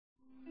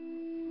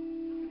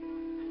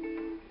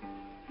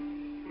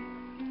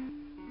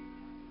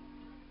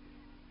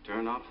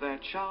Turn off that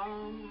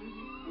charm.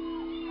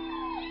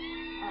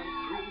 I'm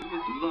through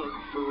with love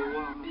for a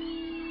while.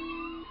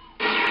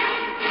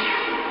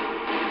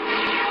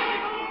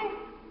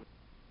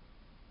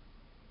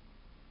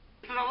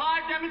 This is a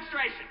live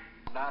demonstration.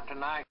 Not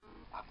tonight.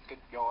 I'll kick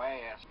your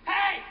ass.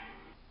 Hey!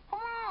 Come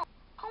on.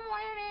 Come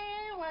on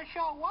in. Where's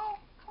your walk?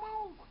 Come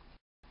on.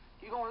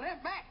 You gonna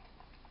limp back.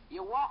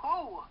 You walk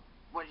over,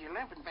 but you're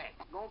limping back.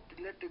 Don't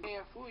let the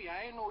gas fool you.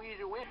 I ain't no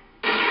easy way.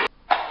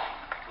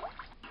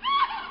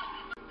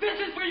 This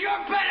is for your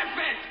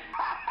benefit!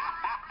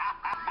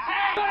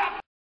 Hey! Shut up!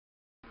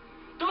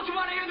 Don't you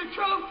want to hear the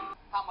truth?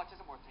 How much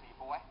is it worth to you,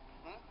 boy?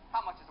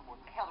 How much is it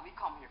worth? What the hell do we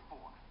come here for?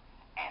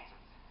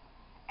 Answers.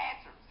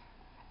 Answers.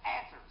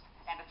 Answers.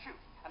 And the truth.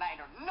 And I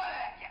ain't heard none of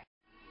that yet.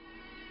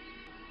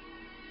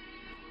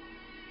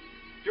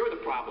 You're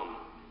the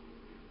problem.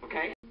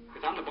 Okay?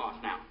 Because I'm the boss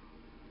now.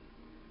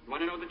 You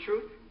want to know the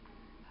truth?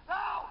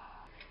 No!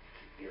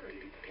 Here's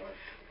the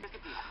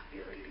deal.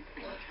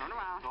 Turn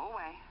around. Go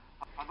away.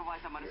 Otherwise,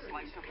 I'm going to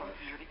slice her from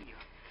ear to ear.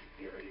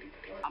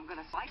 I'm going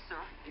to slice her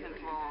and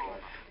throw her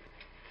over.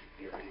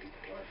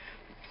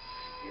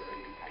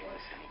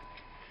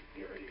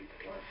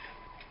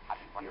 I've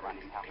been running around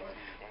this town for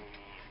 3 days,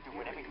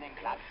 doing everything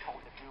that I've been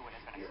told to do, and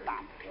it's going to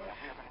stop. And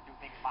we're going to do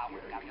things my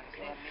way. Now, you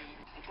understand me?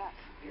 It does.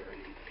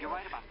 You're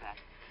right about that.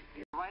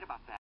 You're right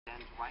about that.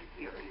 And right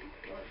here.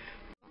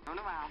 Turn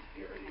around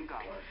and go.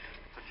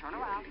 So turn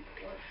around.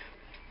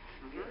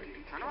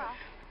 Turn around.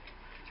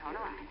 Turn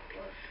around.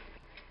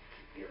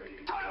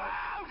 Turn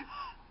around!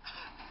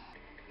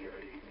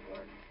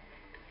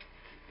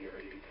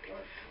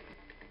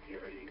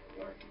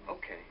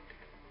 Okay.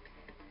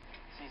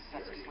 She's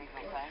such a sweet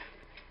little thing.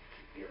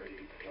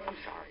 I'm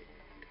sorry.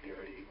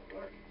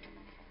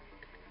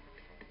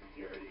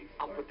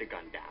 I'll put the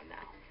gun down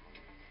now.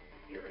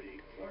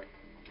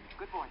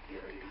 Good boy.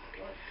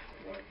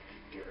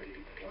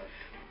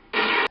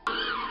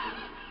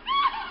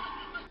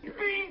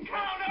 Bean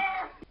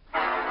counter!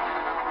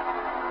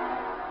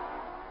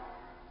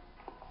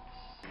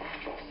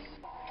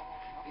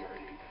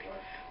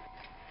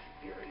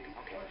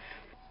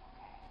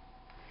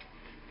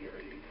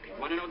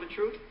 Want to know the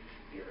truth?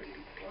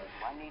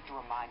 I need to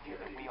remind you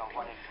that we are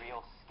running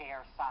real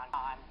scarce on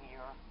time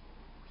here.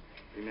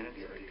 3 minutes?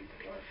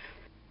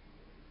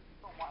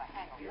 Don't want to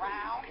hang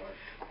around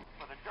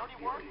for the dirty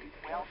work?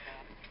 Well,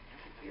 then,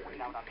 you can just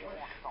wait out on the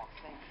corner on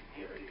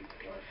safety.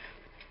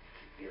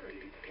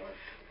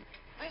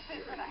 This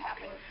is going to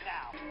happen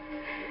now.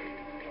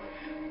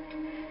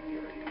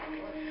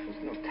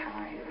 There's no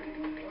time.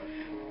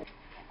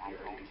 I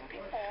told you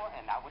before,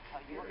 and I would tell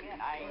you again,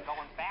 I ain't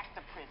going back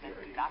to prison,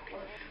 not for you.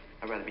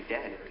 I'd rather be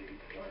dead.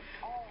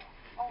 Oh,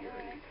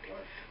 really?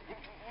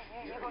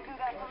 You gonna do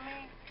that for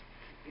me?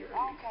 Okay,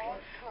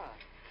 good.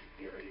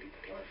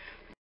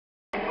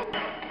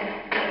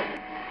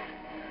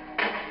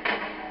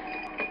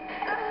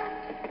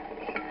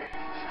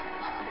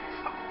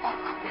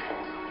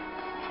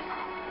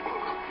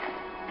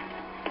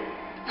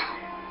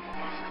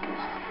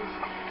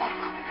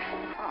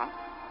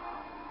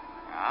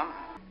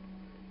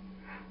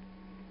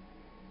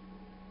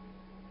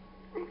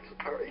 I'm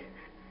sorry.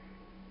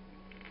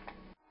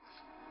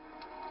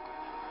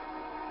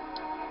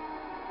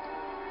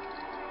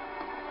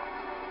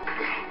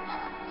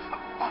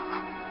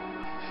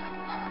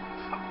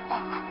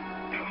 Fuck.